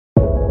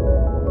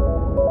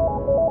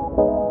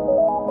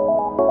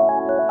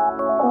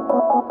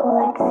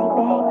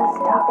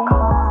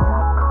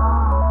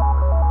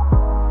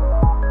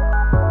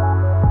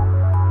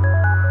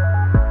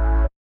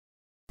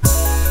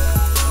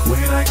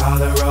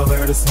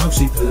over to smoke,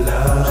 she pull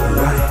up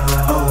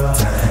right on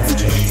time. To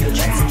drink till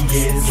and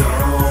get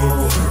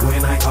on.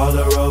 When I call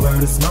her over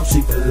to smoke,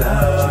 she pull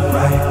up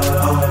right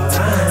on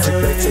time. To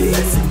drink till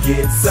and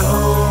get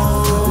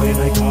on. When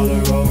I call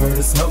her over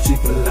to smoke, she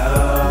pull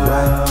up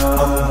right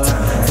on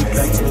time. To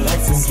drink till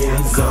and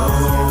get on.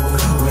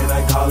 When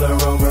I call her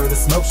over to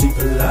smoke, she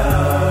pull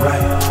up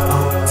right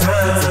on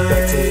time.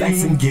 To drink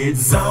till and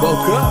get on.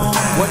 Woke up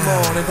one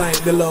morning,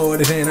 thank the Lord,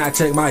 and then I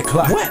checked my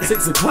clock. What?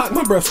 6 o'clock,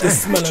 my breath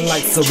is smelling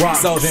like Ciroc.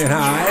 So then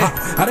I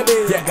out of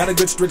bed, yeah, got a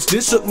good stretch,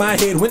 then shook my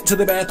head, went to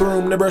the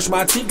bathroom to brush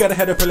my teeth, got a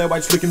head of pillow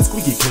white slick and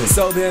squeaky clean.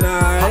 So then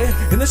I,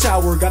 in the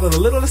shower, got in a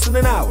little less than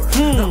an hour.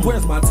 Now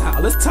where's my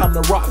towel? It's time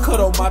to rock, cut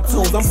on my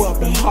tunes, I'm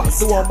bumping hot,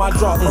 through on my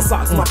drawers, my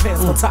socks, my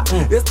pants, my top.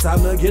 It's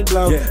time to get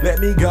blown. Let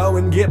me go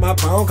and get my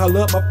phone, call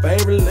up my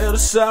favorite little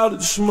shout at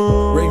the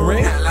schmoon. Ring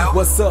ring, hello,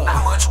 what's up?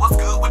 How much? What's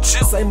good with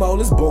you? Same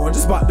old is born,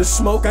 just about to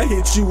smoke. I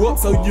hit you up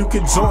so you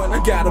could join. I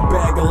got a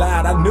bag of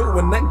loud, I knew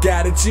when I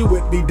got it you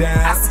would be down.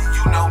 I see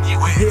you know me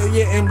well. Hell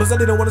yeah, and plus I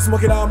didn't want to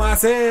smoke it all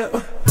myself.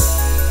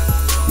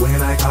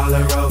 When I call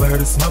her over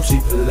to smoke, she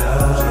pull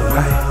up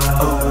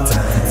right on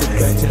time. To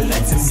catch your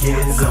legs and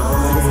get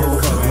on.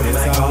 When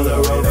I call her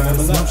over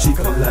to smoke, she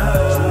pull up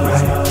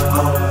right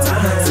on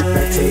time. To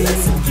catch your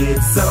legs and get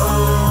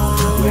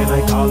on. When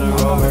I call her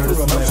over to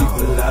smoke, she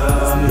pull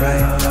up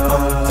right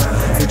on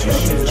time. To catch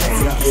your legs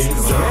and get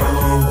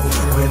on.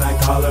 When I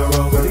call her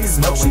over to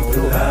smoke, she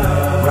pull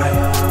up right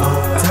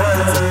on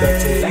time. To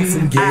catch your legs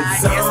and get on. I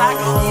guess I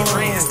go get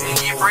dressed and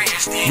get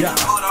fresh, then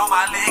put on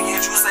my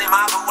leggings. You say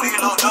my booty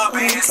look the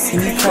best. You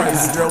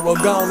crazy girl, well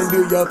go on and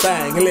do your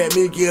thing and let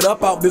me get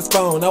up off this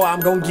phone. Now I'm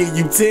gonna give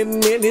you 10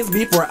 minutes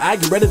before I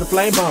get ready to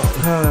flame on.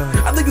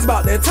 I think it's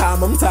about that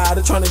time, I'm tired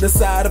of trying to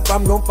decide if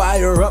I'm gonna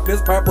fire up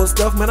this purple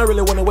stuff. Man, I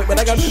really wanna wait, but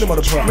I gotta do them on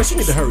the part. Man, she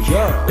need to hurry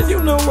up. And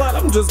you know what,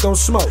 I'm just gonna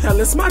smoke. Hell,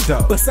 it's my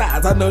dough.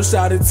 Besides, I know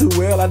shawty too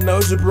well, I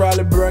know she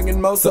probably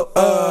bringing more. So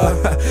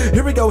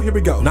here we go.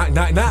 Knock,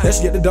 knock, knock. Then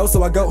she get the dough,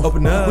 so I go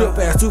open up. Real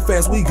fast, too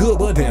fast, we good,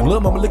 but damn,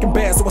 little mama looking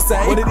bad, so I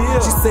say what it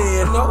is. She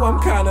said, no, I'm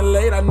kinda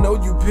late, I know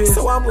you pissed.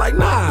 So I'm like,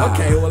 nah.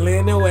 Okay, well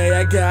anyway,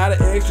 I got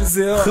an extra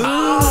zip. When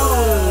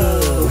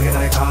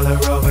I call her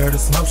over to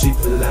smoke, she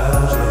pull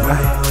up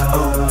right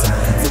on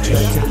time. To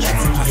drink till and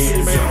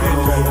get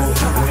on.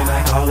 When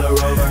I call her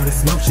over to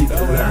smoke, she pull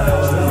up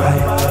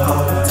right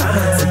on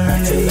time. To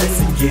drink till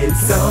and get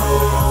on.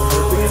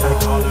 When I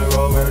call her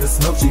over to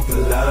smoke, she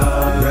pull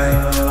up right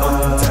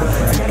on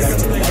time. To drink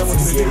till and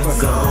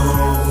get on.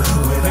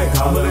 When I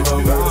call her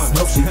over to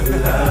smoke, she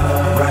pull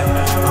up right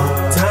on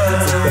time.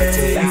 To drink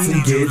till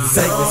and get on.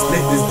 Take the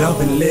split this dump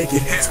and lick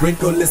it.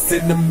 Sprinkle this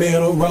in the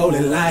middle, roll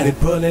it, light it,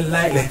 pull it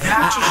lightly.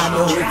 I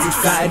know it's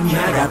exciting,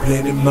 I got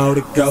plenty more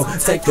to go.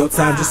 Take your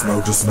time, just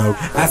smoke.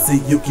 I see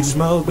you can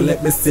smoke, but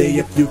let me see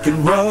if you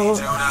can roll.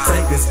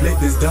 Take this split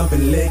this dump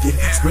and lick it.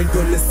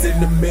 Sprinkle this in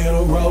the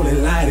middle, roll it,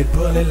 light it,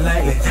 pull it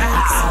lightly.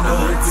 I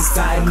know it's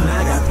exciting,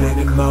 I got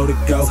plenty more to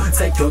go.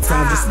 Take your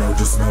time,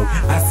 just smoke.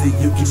 I see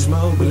you can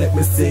smoke, but let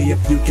me see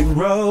if you can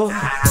roll.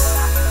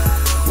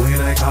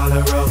 When I call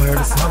her over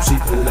to smoke, she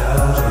pull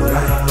up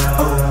right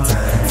on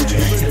time. To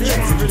drink till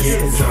and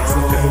get on.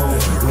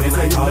 When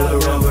I call her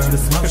over to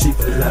smoke, she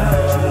pull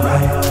up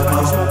right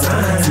on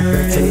time. To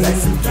drink till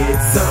and get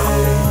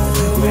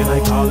on. When I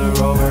call her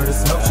over to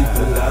smoke, she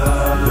pull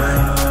up right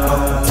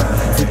on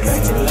time. To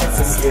drink till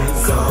and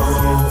get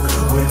on.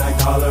 When I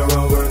call her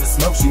over to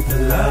smoke, she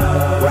pull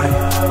up right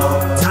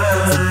on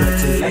time.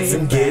 To drink till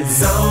and get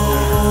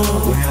on.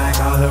 When I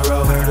call her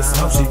over to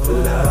smoke, she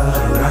pull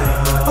up right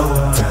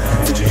on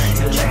time. To drink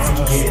till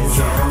and get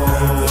on.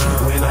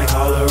 When I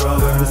call her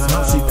over to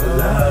smoke, she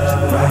pull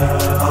up right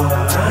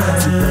on time.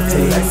 To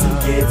drink till and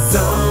get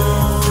on.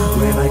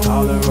 When I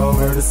call her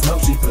over to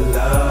smoke, she pull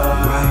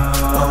up right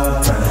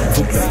on time.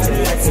 To drink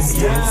till and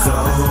get on.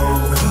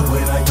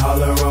 When I call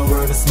her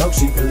over to smoke,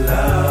 she pull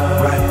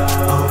up right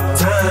on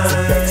time.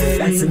 To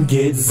drink till and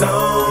get on.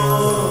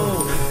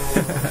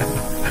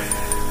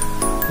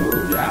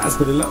 Ooh, your eyes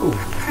pretty low.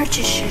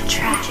 Purchase your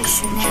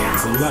tracks now.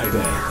 So you like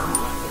that?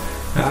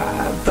 I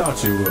thought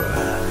you would.